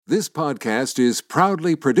This podcast is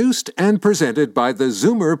proudly produced and presented by the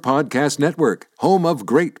Zoomer Podcast Network, home of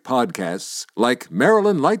great podcasts like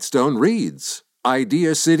Marilyn Lightstone Reads,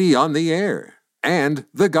 Idea City on the Air, and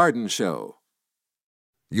The Garden Show.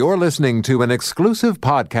 You're listening to an exclusive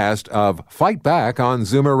podcast of Fight Back on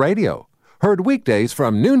Zoomer Radio, heard weekdays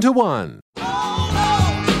from noon to 1.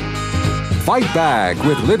 Fight Back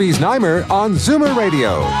with Libby Znaimer on Zoomer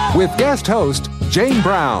Radio with guest host Jane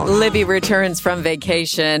Brown. Libby returns from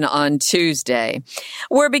vacation on Tuesday.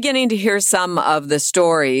 We're beginning to hear some of the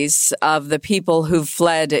stories of the people who've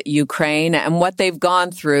fled Ukraine and what they've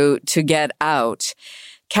gone through to get out.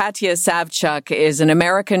 Katia Savchuck is an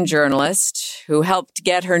American journalist who helped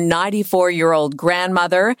get her 94-year-old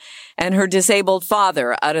grandmother and her disabled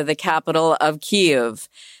father out of the capital of Kyiv.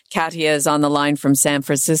 Katia is on the line from San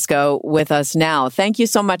Francisco with us now. Thank you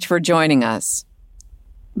so much for joining us.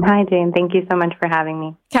 Hi, Jane. Thank you so much for having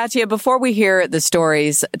me. Katia, before we hear the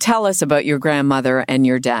stories, tell us about your grandmother and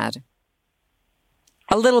your dad.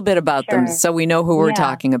 A little bit about them so we know who we're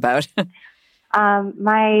talking about.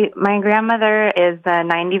 My grandmother is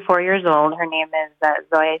 94 years old. Her name is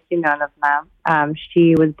Zoya Semyonovna.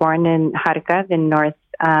 She was born in Kharkiv in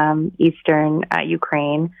northeastern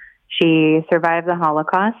Ukraine. She survived the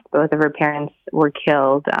Holocaust. Both of her parents were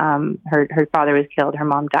killed. Her father was killed. Her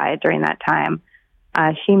mom died during that time.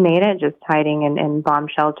 She made it just hiding in bomb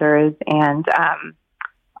shelters and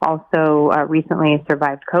also recently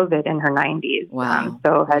survived COVID in her 90s. Wow.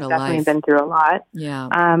 So has definitely been through a lot. Yeah.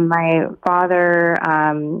 My father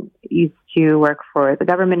used to work for the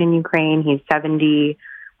government in Ukraine. He's 70,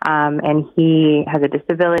 and he has a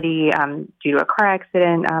disability due to a car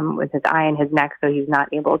accident with his eye and his neck, so he's not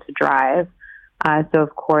able to drive. So,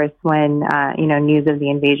 of course, when news of the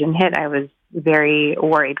invasion hit, I was very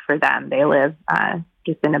worried for them. They live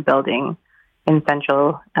just in a building in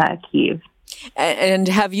central Kyiv. And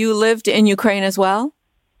have you lived in Ukraine as well?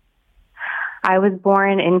 I was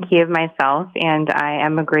born in Kyiv myself, and I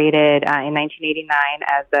emigrated in 1989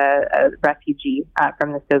 as a refugee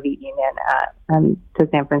from the Soviet Union to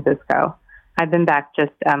San Francisco. I've been back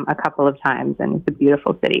just a couple of times, and it's a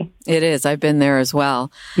beautiful city. It is. I've been there as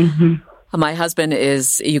well. Mm-hmm. My husband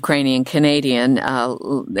is Ukrainian-Canadian.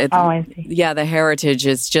 I see. Yeah, the heritage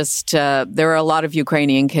is just, there are a lot of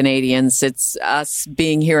Ukrainian Canadians. It's us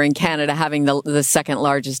being here in Canada, having the second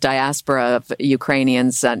largest diaspora of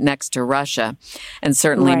Ukrainians next to Russia, and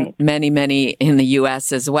certainly many, many in the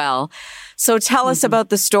U.S. as well. So tell us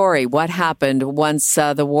about the story. What happened once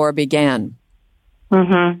the war began?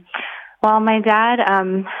 Mm-hmm. Well, my dad,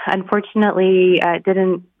 unfortunately,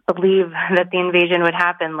 didn't believe that the invasion would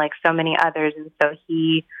happen like so many others, and so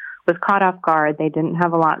he was caught off guard. They didn't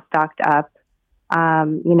have a lot stocked up.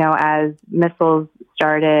 As missiles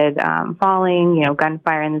started falling,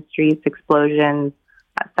 gunfire in the streets, explosions,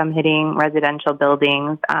 some hitting residential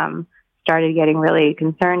buildings, started getting really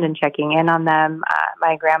concerned and checking in on them.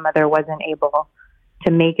 My grandmother wasn't able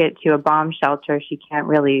to make it to a bomb shelter. She can't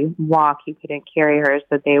really walk. You couldn't carry her,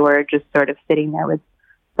 so they were just sort of sitting there with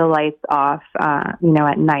the lights off,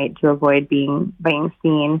 at night to avoid being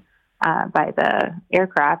seen by the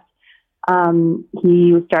aircraft.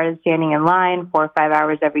 He started standing in line 4 or 5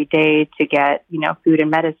 hours every day to get, food and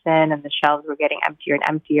medicine, and the shelves were getting emptier and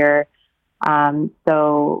emptier.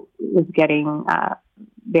 So was getting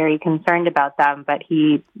very concerned about them. But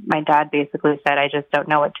my dad basically said, "I just don't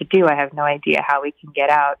know what to do. I have no idea how we can get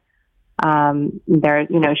out."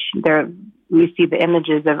 We see the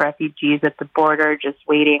images of refugees at the border just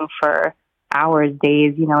waiting for hours,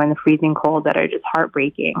 days, in the freezing cold that are just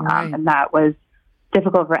heartbreaking. Right. And that was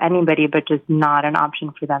difficult for anybody, but just not an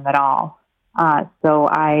option for them at all. So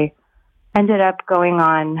I ended up going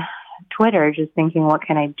on Twitter, just thinking, what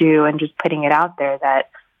can I do? And just putting it out there that,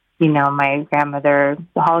 my grandmother,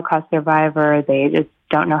 the Holocaust survivor, they just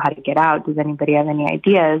don't know how to get out. Does anybody have any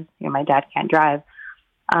ideas? My dad can't drive.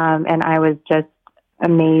 And I was just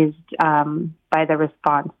amazed by the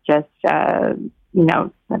response. Just, I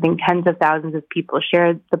think tens of thousands of people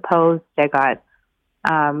shared the post. I got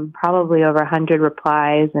probably over 100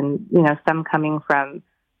 replies, and, some coming from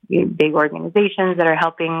big organizations that are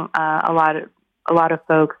helping a lot of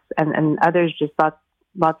folks, and others just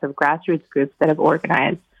lots of grassroots groups that have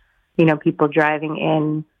organized, people driving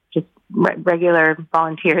in, just regular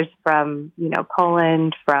volunteers from,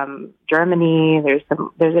 Poland, from Germany.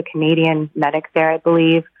 There's a Canadian medic there, I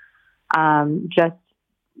believe, just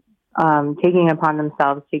taking it upon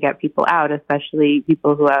themselves to get people out, especially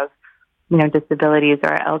people who have, disabilities or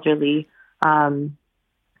are elderly.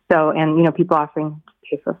 People offering to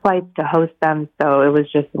pay for flights to host them. So it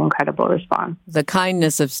was just an incredible response. The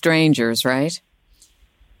kindness of strangers, right?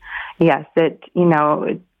 Yes,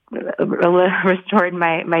 restored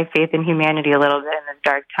my faith in humanity a little bit in this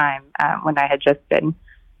dark time when I had just been,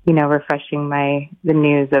 refreshing the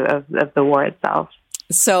news of the war itself.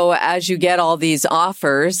 So as you get all these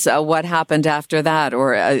offers, what happened after that?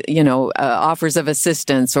 Or, offers of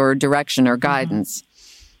assistance or direction or guidance?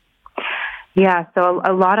 Yeah, so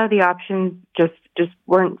a lot of the options just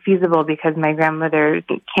weren't feasible because my grandmother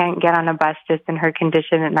can't get on a bus just in her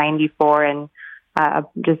condition at 94, and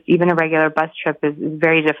just even a regular bus trip is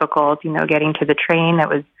very difficult. Getting to the train, it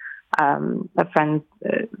was a friend's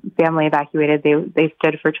family evacuated. They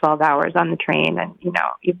stood for 12 hours on the train, and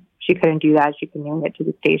if she couldn't do that, she couldn't even get to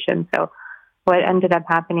the station. So what ended up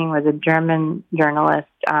happening was a German journalist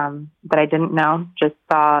that I didn't know, just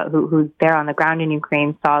saw who's there on the ground in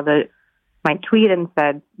Ukraine, saw my tweet and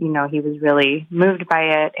said, he was really moved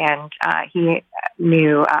by it, and he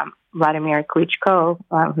knew Vladimir Klitschko,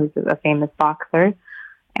 who's a famous boxer,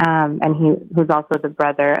 and who's also the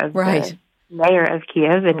brother of the mayor of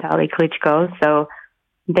Kyiv, Andriy Klitschko. So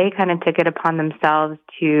they kind of took it upon themselves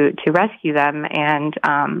to rescue them, and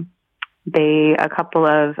a couple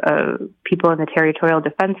of people in the Territorial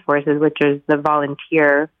Defense Forces, which is the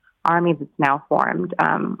volunteer army that's now formed.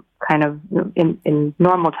 Kind of in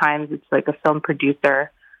normal times, it's like a film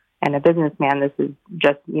producer and a businessman. This is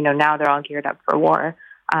just, now they're all geared up for war.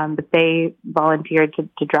 But they volunteered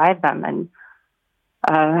to drive them. And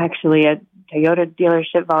actually a Toyota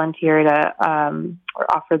dealership volunteered or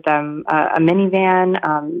offered them a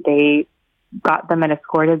minivan. They got them and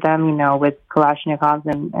escorted them, with Kalashnikovs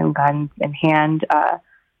and guns in hand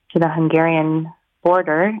to the Hungarian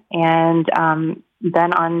border. And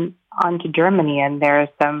then on to Germany, and there's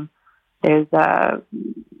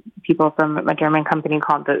people from a German company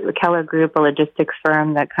called the Keller Group, a logistics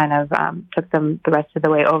firm that kind of took them the rest of the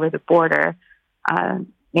way over the border,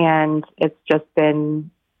 and it's just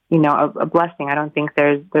been a blessing. I don't think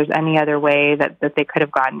there's any other way that they could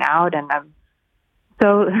have gotten out, and I'm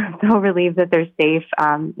so relieved that they're safe.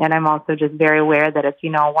 And I'm also just very aware that it's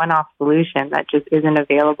a one-off solution that just isn't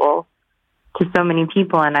available to so many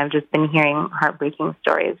people, and I've just been hearing heartbreaking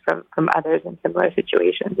stories from others in similar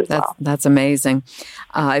situations as well. That's amazing.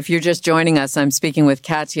 If you're just joining us, I'm speaking with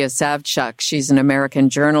Katia Savchuck. She's an American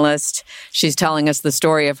journalist. She's telling us the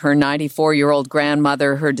story of her 94-year-old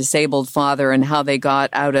grandmother, her disabled father, and how they got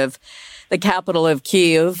out of the capital of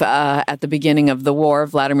Kyiv at the beginning of the war,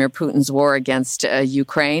 Vladimir Putin's war against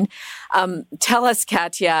Ukraine. Tell us,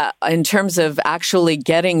 Katia, in terms of actually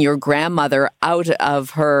getting your grandmother out of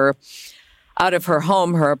her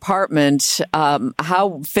home, her apartment,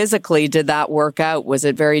 how physically did that work out? Was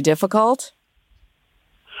it very difficult?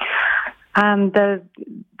 The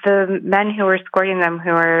men who were escorting them,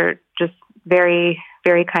 who are just very,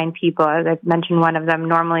 very kind people. As I mentioned, one of them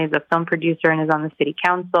normally is a film producer and is on the city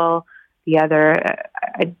council. The other,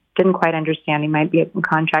 I didn't quite understand. He might be a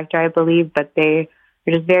contractor, I believe, but they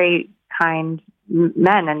were just very kind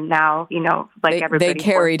men. And now, everybody, they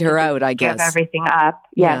carried her out, I guess. Give everything up.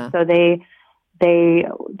 Yeah. So they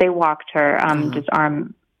walked her,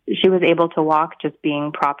 she was able to walk just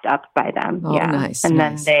being propped up by them. Oh, nice. And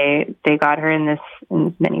then they got her in this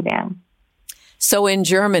minivan. So in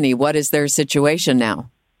Germany, what is their situation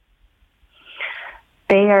now?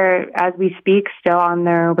 They are, as we speak, still on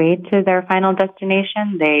their way to their final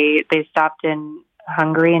destination. They stopped in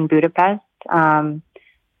Hungary in Budapest and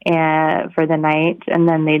for the night, and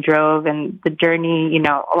then they drove. And the journey,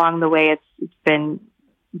 along the way, it's been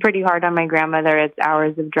pretty hard on my grandmother. It's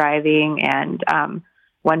hours of driving, and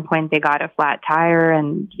one point they got a flat tire,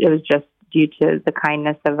 and it was just due to the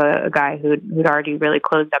kindness of a guy who'd already really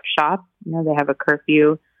closed up shop. They have a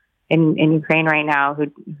curfew in Ukraine right now,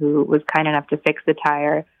 who was kind enough to fix the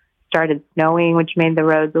tire. Started snowing, which made the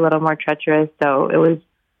roads a little more treacherous, so it was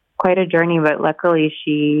quite a journey, but luckily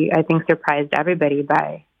she, I think, surprised everybody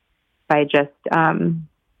by just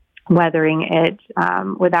weathering it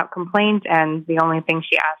without complaint. And the only thing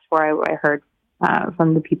she asked for, I heard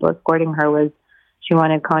from the people escorting her, was she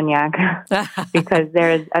wanted cognac because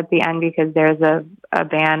there's a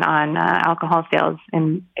ban on alcohol sales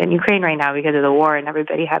in Ukraine right now because of the war and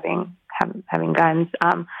everybody having guns.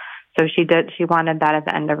 So she wanted that at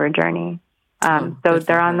the end of her journey. So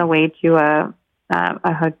they're on the way to a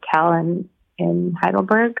hotel in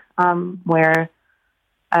Heidelberg where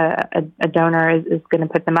a donor is going to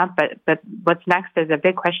put them up. But what's next is a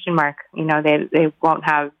big question mark. They won't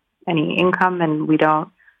have any income, and we don't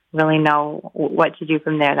really know what to do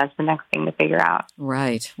from there. That's the next thing to figure out.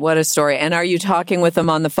 Right. What a story. And are you talking with them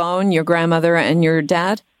on the phone, your grandmother and your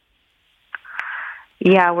dad?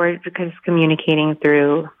 Yeah, we're just communicating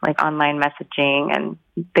through online messaging, and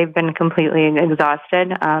they've been completely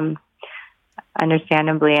exhausted.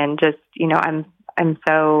 understandably. And just, I'm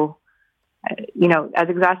so, as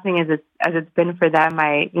exhausting as it's been for them,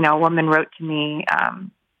 a woman wrote to me,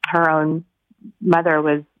 her own mother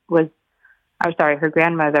her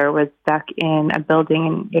grandmother was stuck in a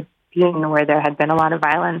building in Kyiv where there had been a lot of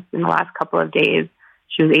violence in the last couple of days.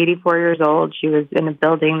 She was 84 years old. She was in a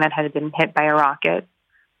building that had been hit by a rocket.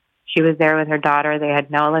 She was there with her daughter. They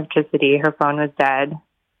had no electricity. Her phone was dead.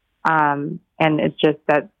 And it's just,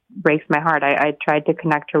 that breaks my heart. I tried to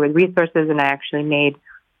connect her with resources, and I actually made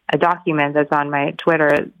a document that's on my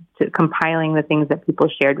Twitter compiling the things that people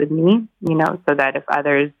shared with me, so that if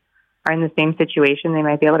others are in the same situation, they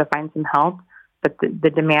might be able to find some help. But the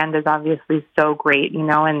demand is obviously so great,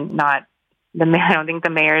 and I don't think the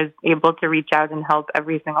mayor is able to reach out and help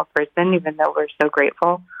every single person, even though we're so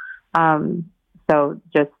grateful. So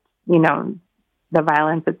just, the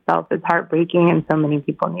violence itself is heartbreaking, and so many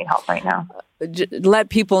people need help right now. Let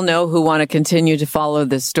people know who want to continue to follow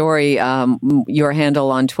this story, your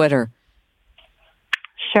handle on Twitter.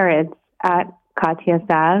 Sure, it's at Katia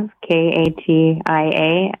Sav, Katia,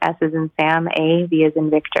 S as in Sam, A, V as in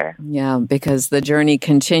Victor. Yeah, because the journey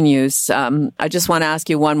continues. I just want to ask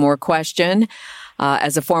you one more question.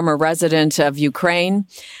 As a former resident of Ukraine,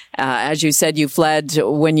 as you said, you fled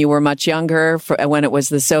when you were much younger, when it was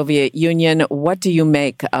the Soviet Union. What do you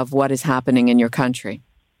make of what is happening in your country?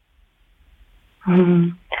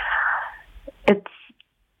 It's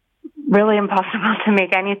really impossible to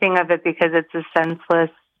make anything of it because it's a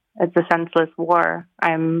senseless war.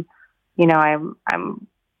 I'm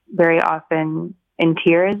very often in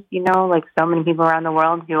tears, like so many people around the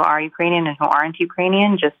world who are Ukrainian and who aren't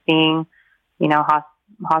Ukrainian, just seeing,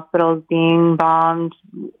 hospitals being bombed,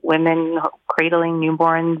 women cradling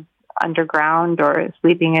newborns underground or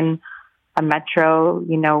sleeping in a metro.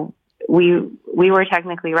 We were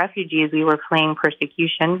technically refugees. We were fleeing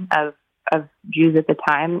persecution of Jews at the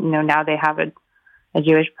time. Now they have a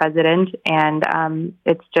Jewish president, and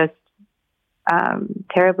it's just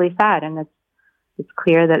terribly sad. And it's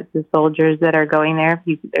clear that the soldiers that are going there,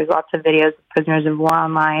 there's lots of videos of prisoners of war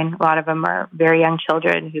online. A lot of them are very young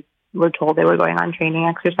children who were told they were going on training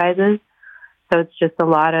exercises. So it's just a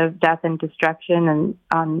lot of death and destruction,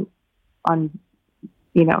 and on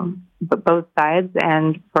both sides,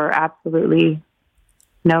 and for absolutely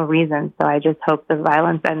no reason. So I just hope the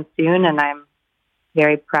violence ends soon, and I'm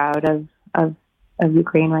very proud of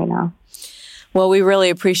Ukraine right now. Well, we really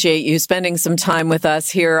appreciate you spending some time with us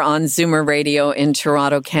here on Zoomer Radio in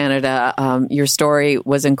Toronto, Canada. Your story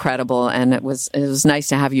was incredible, and it was nice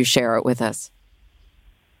to have you share it with us.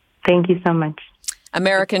 Thank you so much.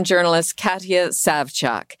 American journalist Katia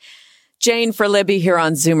Savchuck. Jane for Libby here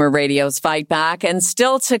on Zoomer Radio's Fight Back, and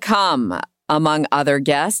still to come, among other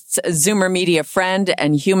guests, Zoomer media friend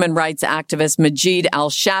and human rights activist Majid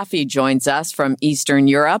Al-Shafi joins us from Eastern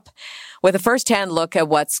Europe with a first-hand look at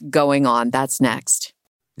what's going on. That's next.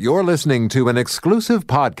 You're listening to an exclusive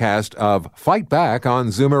podcast of Fight Back on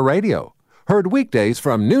Zoomer Radio. Heard weekdays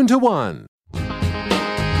from noon to 1.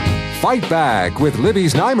 Fight Back with Libby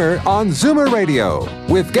Znaimer on Zoomer Radio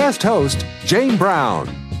with guest host Jane Brown.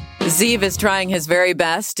 Ziv is trying his very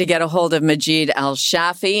best to get a hold of Majid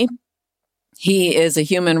Al-Shafi. He is a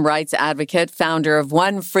human rights advocate, founder of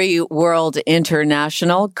One Free World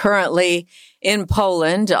International, currently in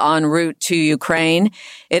Poland en route to Ukraine.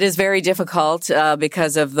 It is very difficult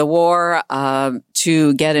because of the war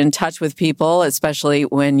to get in touch with people, especially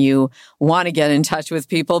when you want to get in touch with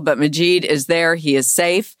people. But Majid is there. He is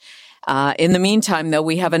safe. In the meantime, though,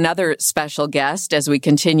 we have another special guest as we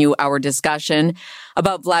continue our discussion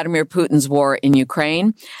about Vladimir Putin's war in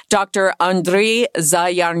Ukraine. Dr. Andriy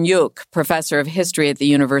Zayarnyuk, professor of history at the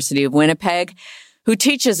University of Winnipeg, who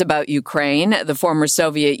teaches about Ukraine, the former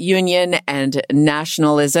Soviet Union, and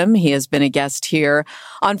nationalism. He has been a guest here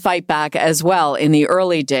on Fight Back as well in the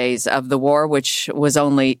early days of the war, which was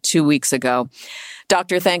only 2 weeks ago.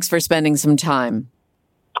 Doctor, thanks for spending some time.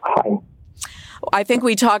 Hi. I think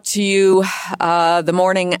we talked to you the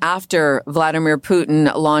morning after Vladimir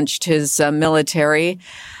Putin launched his military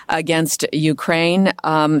against Ukraine.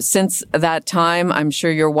 Since that time, I'm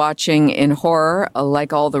sure you're watching in horror,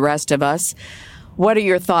 like all the rest of us. What are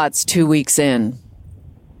your thoughts 2 weeks in?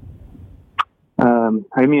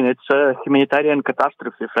 It's a humanitarian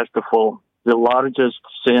catastrophe, first of all. The largest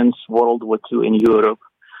since World War II in Europe.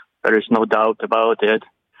 There is no doubt about it.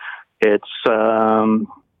 It's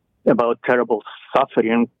about terrible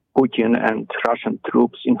suffering Putin and Russian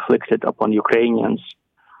troops inflicted upon Ukrainians.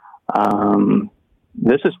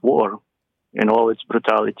 This is war in all its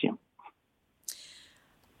brutality.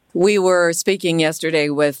 We were speaking yesterday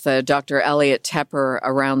with Dr. Elliot Tepper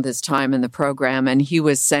around this time in the program, and he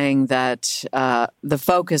was saying that the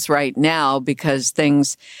focus right now, because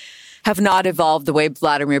things have not evolved the way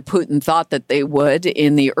Vladimir Putin thought that they would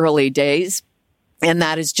in the early days, and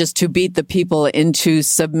that is just to beat the people into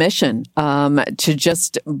submission, to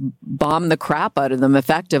just bomb the crap out of them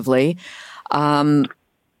effectively.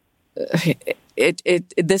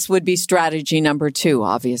 This would be strategy number 2,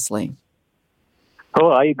 obviously. Oh,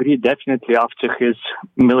 I agree. Definitely after his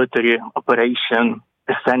military operation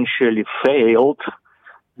essentially failed,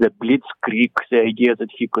 the blitzkrieg, the idea that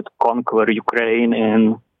he could conquer Ukraine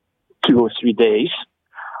in 2 or 3 days,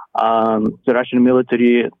 the Russian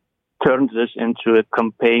military turned this into a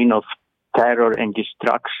campaign of terror and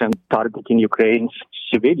destruction targeting Ukraine's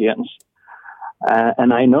civilians.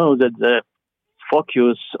 And I know that the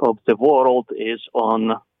focus of the world is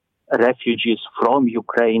on refugees from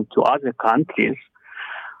Ukraine to other countries.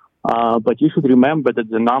 But you should remember that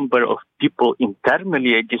the number of people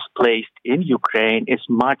internally displaced in Ukraine is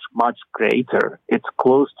much, much greater. It's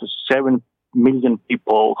close to 7 million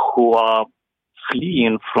people who are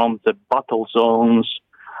fleeing from the battle zones,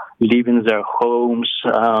 leaving their homes,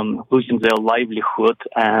 losing their livelihood,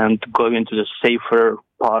 and going to the safer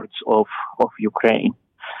parts of Ukraine.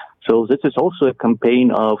 So this is also a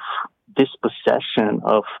campaign of dispossession,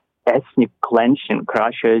 of ethnic cleansing.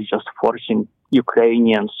 Russia is just forcing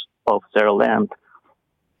Ukrainians of their land.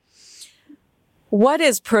 What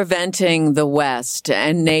is preventing the West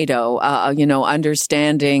and NATO,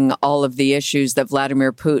 understanding all of the issues that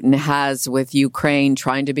Vladimir Putin has with Ukraine,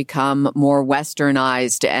 trying to become more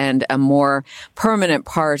westernized and a more permanent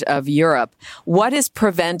part of Europe? What is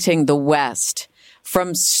preventing the West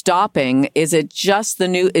from stopping? Is it just the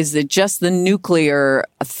nuclear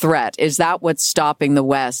threat? Is that what's stopping the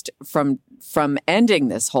West from ending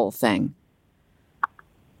this whole thing?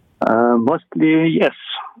 Mostly, yes.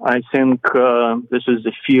 I think this is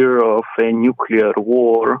the fear of a nuclear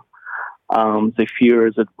war, the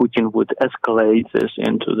fear that Putin would escalate this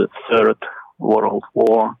into the Third World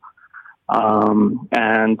War.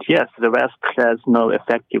 And yes, the West has no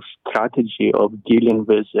effective strategy of dealing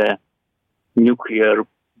with a nuclear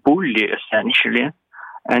bully, essentially.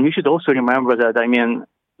 And you should also remember that,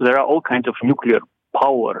 there are all kinds of nuclear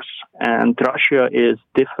powers, and Russia is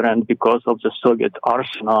different because of the Soviet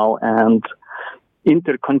arsenal and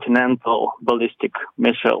intercontinental ballistic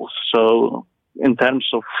missiles. So in terms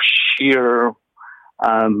of sheer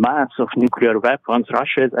mass of nuclear weapons,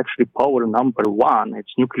 Russia is actually power number 1.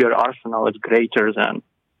 Its nuclear arsenal is greater than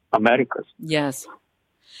America's. Yes.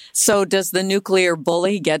 So does the nuclear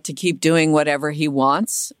bully get to keep doing whatever he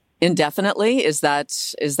wants indefinitely? Is that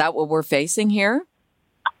what we're facing here?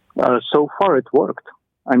 So far it worked.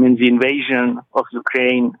 The invasion of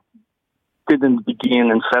Ukraine didn't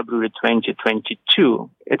begin in February 2022.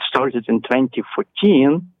 It started in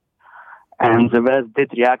 2014, and the West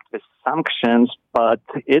did react with sanctions, but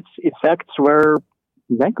its effects were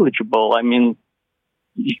negligible. The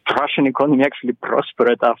Russian economy actually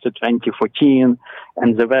prospered after 2014,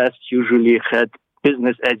 and the West usually had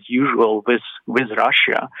business as usual with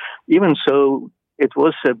Russia. Even so, it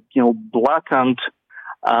was a blatant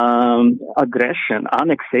aggression,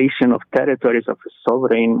 annexation of territories of a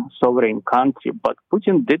sovereign country. But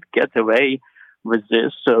Putin did get away with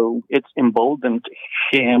this, so it's emboldened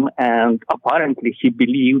him, and apparently he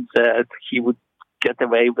believed that he would get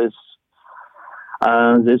away with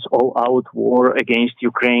this all-out war against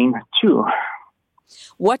Ukraine too.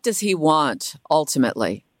 What does he want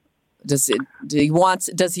ultimately? Does he want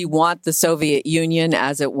the Soviet Union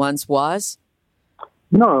as it once was?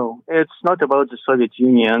 No, it's not about the Soviet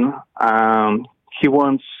Union. He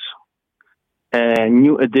wants a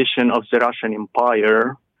new edition of the Russian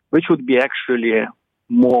Empire, which would be actually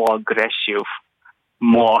more aggressive,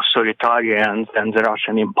 more authoritarian than the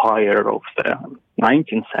Russian Empire of the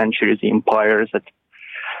 19th century, the empire that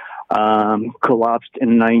collapsed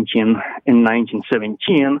in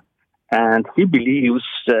 1917. And he believes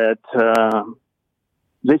that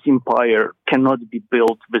this empire cannot be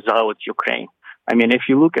built without Ukraine. If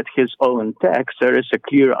you look at his own text, there is a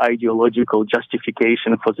clear ideological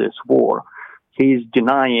justification for this war. He is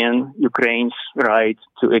denying Ukraine's right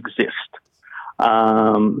to exist.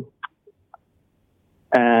 And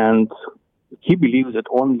he believes that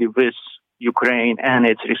only with Ukraine and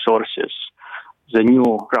its resources, the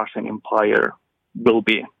new Russian Empire will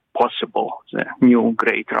be possible, the new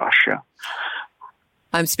Great Russia.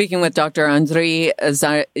 I'm speaking with Dr. Andriy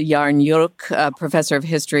Zayarnyuk, professor of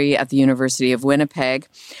history at the University of Winnipeg.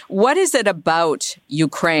 What is it about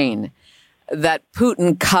Ukraine that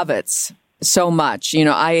Putin covets so much?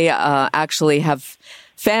 I actually have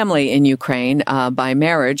family in Ukraine by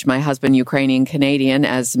marriage. My husband, Ukrainian-Canadian,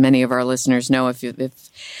 as many of our listeners know if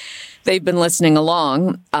they've been listening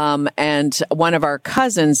along. And one of our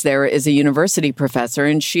cousins there is a university professor,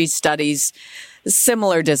 and she studies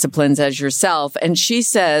similar disciplines as yourself. And she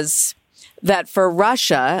says that for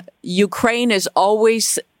Russia,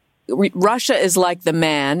 Russia is like the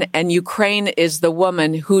man, and Ukraine is the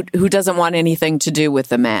woman who doesn't want anything to do with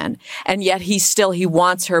the man. And yet he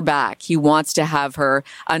wants her back. He wants to have her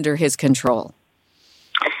under his control.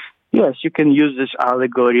 Yes, you can use this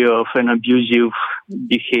allegory of an abusive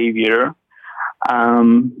behavior.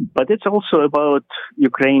 But it's also about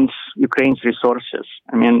Ukraine's resources.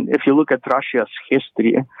 I mean, if you look at Russia's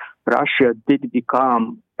history, Russia did become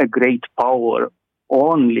a great power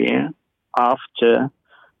only after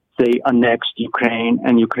they annexed Ukraine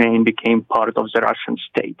and Ukraine became part of the Russian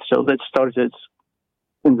state. So that started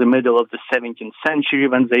in the middle of the 17th century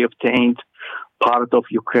when they obtained part of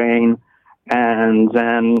Ukraine, and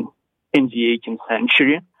then in the 18th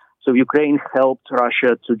century. So Ukraine helped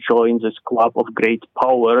Russia to join this club of great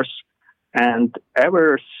powers. And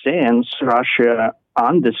ever since, Russia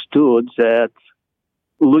understood that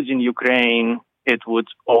losing Ukraine, it would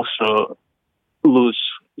also lose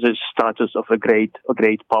the status of a great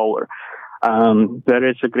power. There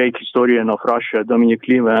is a great historian of Russia, Dominic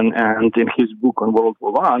Levin, and in his book on World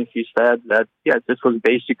War I, he said that, yes, this was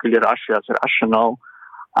basically Russia's rationale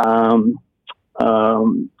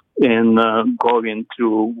in going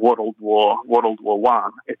through World War I.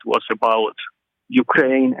 It was about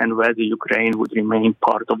Ukraine and whether Ukraine would remain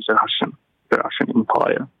part of the Russian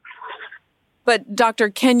Empire. But,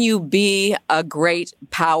 Doctor, can you be a great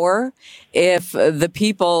power if the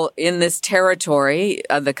people in this territory,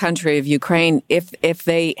 the country of Ukraine, if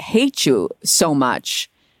they hate you so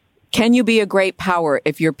much? Can you be a great power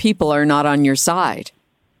if your people are not on your side?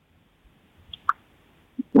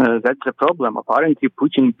 That's the problem. Apparently,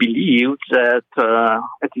 Putin believed that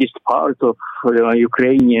at least part of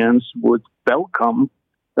Ukrainians would welcome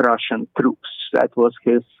Russian troops. That was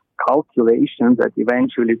his calculation, that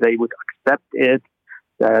eventually they would accept it,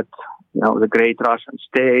 that the great Russian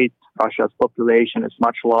state, Russia's population is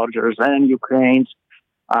much larger than Ukraine's.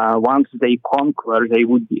 Once they conquer, they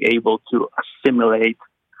would be able to assimilate.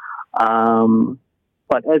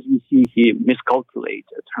 But as we see, he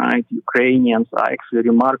miscalculated, right? Ukrainians are actually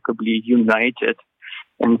remarkably united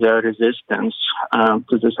in their resistance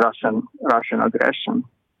to this Russian aggression.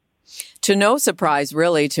 To no surprise,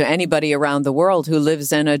 really, to anybody around the world who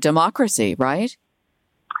lives in a democracy, right?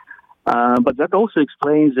 But that also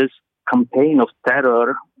explains this campaign of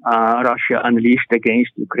terror Russia unleashed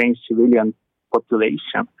against Ukraine's civilian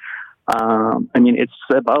population. It's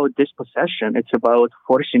about dispossession. It's about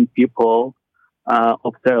forcing people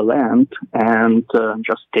of their land and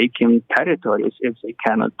just taking territories if they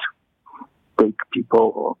cannot take people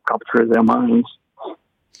or capture their minds.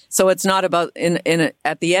 So it's not about,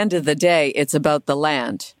 at the end of the day, it's about the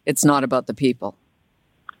land. It's not about the people.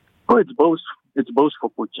 Oh, it's both. It's both for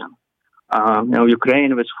Putin.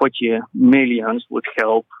 Ukraine with 40 million would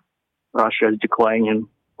help Russia's declining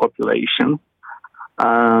population.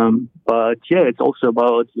 But it's also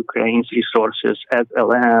about Ukraine's resources as a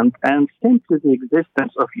land and simply the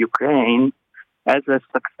existence of Ukraine as a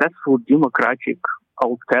successful democratic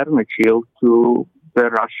alternative to the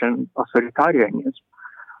Russian authoritarianism.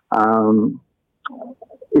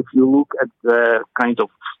 If you look at the kind of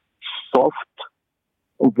soft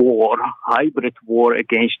war, hybrid war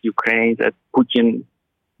against Ukraine that Putin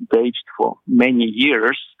waged for many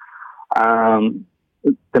years,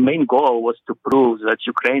 the main goal was to prove that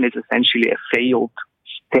Ukraine is essentially a failed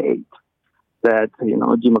state, that,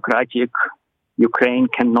 democratic Ukraine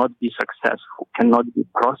cannot be successful, cannot be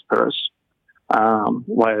prosperous,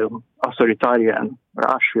 while authoritarian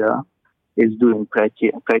Russia is doing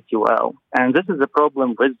pretty well. And this is the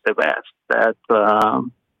problem with the West, that,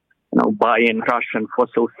 buying Russian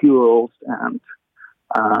fossil fuels and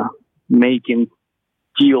making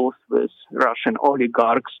deals with Russian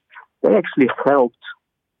oligarchs, they actually helped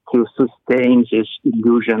to sustain this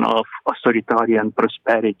illusion of authoritarian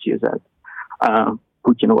prosperity that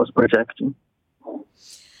Putin was projecting.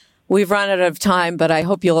 We've run out of time, but I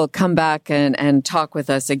hope you'll come back and talk with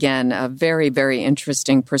us again. A very, very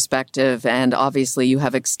interesting perspective. And obviously, you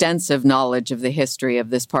have extensive knowledge of the history of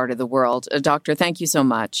this part of the world. Doctor, thank you so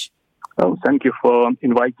much. Oh, thank you for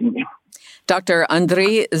inviting me. Dr.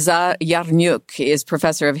 Andriy Zayarnyuk is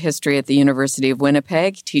professor of history at the University of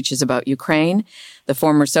Winnipeg, teaches about Ukraine, the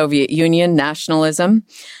former Soviet Union, nationalism,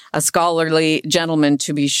 a scholarly gentleman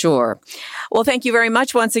to be sure. Well, thank you very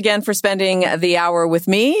much once again for spending the hour with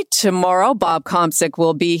me. Tomorrow, Bob Komsic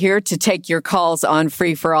will be here to take your calls on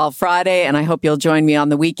Free for All Friday, and I hope you'll join me on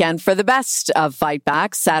the weekend for the best of Fight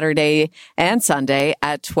Back, Saturday and Sunday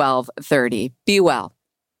at 12:30. Be well.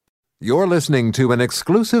 You're listening to an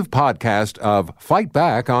exclusive podcast of Fight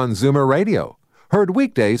Back on Zoomer Radio, heard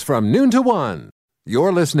weekdays from noon to 1.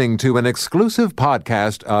 You're listening to an exclusive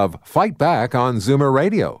podcast of Fight Back on Zoomer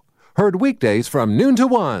Radio, heard weekdays from noon to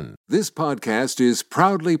 1. This podcast is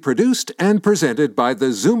proudly produced and presented by the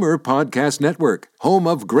Zoomer Podcast Network, home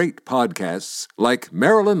of great podcasts like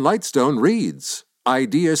Marilyn Lightstone Reads,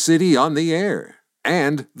 Idea City on the Air,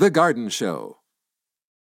 and The Garden Show.